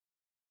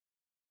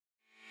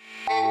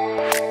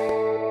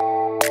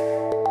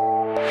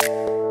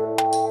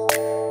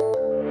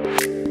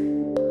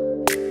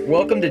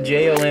Welcome to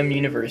JLM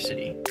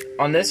University.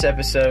 On this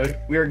episode,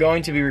 we are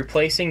going to be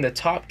replacing the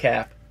top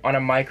cap on a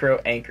micro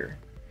anchor.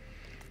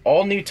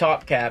 All new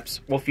top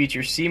caps will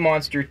feature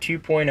CMonster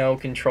 2.0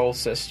 control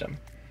system.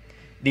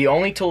 The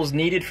only tools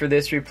needed for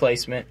this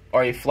replacement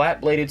are a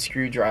flat-bladed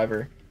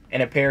screwdriver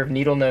and a pair of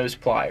needle nose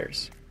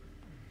pliers.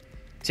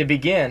 To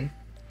begin,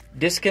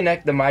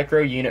 disconnect the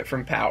micro unit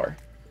from power.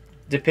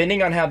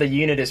 Depending on how the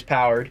unit is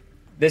powered,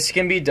 this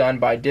can be done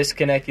by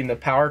disconnecting the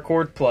power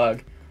cord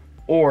plug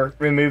or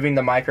removing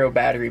the micro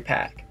battery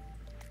pack.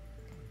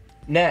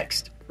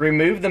 Next,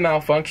 remove the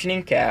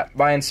malfunctioning cap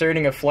by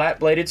inserting a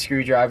flat-bladed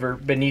screwdriver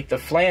beneath the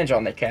flange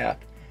on the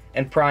cap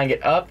and prying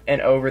it up and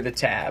over the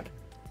tab.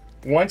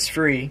 Once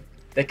free,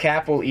 the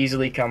cap will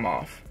easily come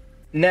off.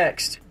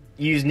 Next,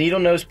 use needle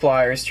nose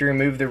pliers to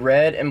remove the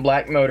red and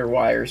black motor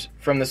wires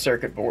from the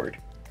circuit board.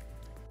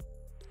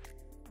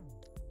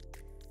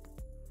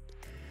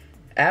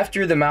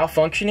 After the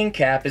malfunctioning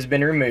cap has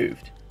been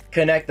removed,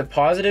 connect the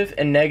positive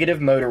and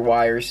negative motor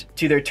wires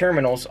to their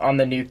terminals on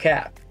the new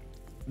cap.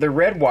 The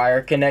red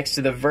wire connects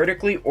to the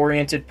vertically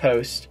oriented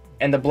post,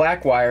 and the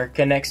black wire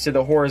connects to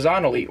the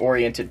horizontally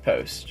oriented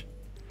post.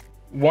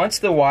 Once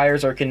the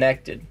wires are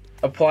connected,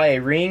 apply a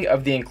ring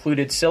of the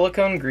included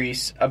silicone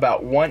grease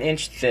about 1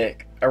 inch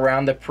thick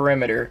around the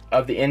perimeter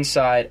of the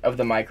inside of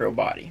the micro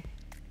body.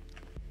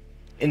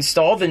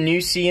 Install the new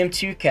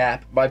CM2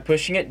 cap by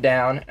pushing it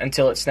down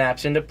until it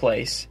snaps into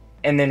place,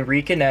 and then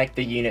reconnect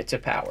the unit to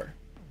power.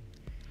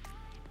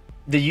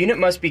 The unit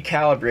must be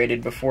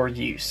calibrated before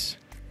use.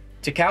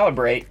 To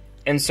calibrate,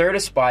 insert a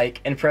spike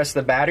and press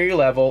the battery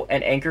level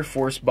and anchor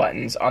force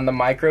buttons on the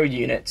micro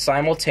unit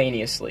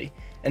simultaneously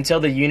until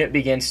the unit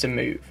begins to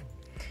move.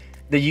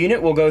 The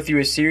unit will go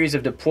through a series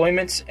of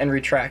deployments and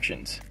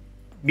retractions.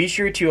 Be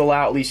sure to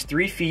allow at least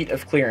 3 feet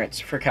of clearance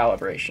for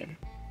calibration.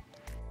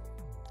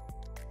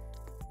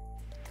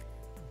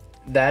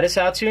 That is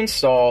how to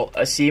install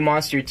a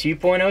CMonster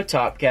 2.0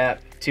 top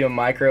cap to a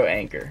micro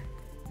anchor.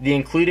 The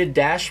included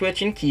dash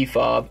switch and key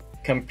fob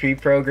come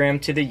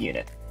pre-programmed to the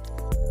unit.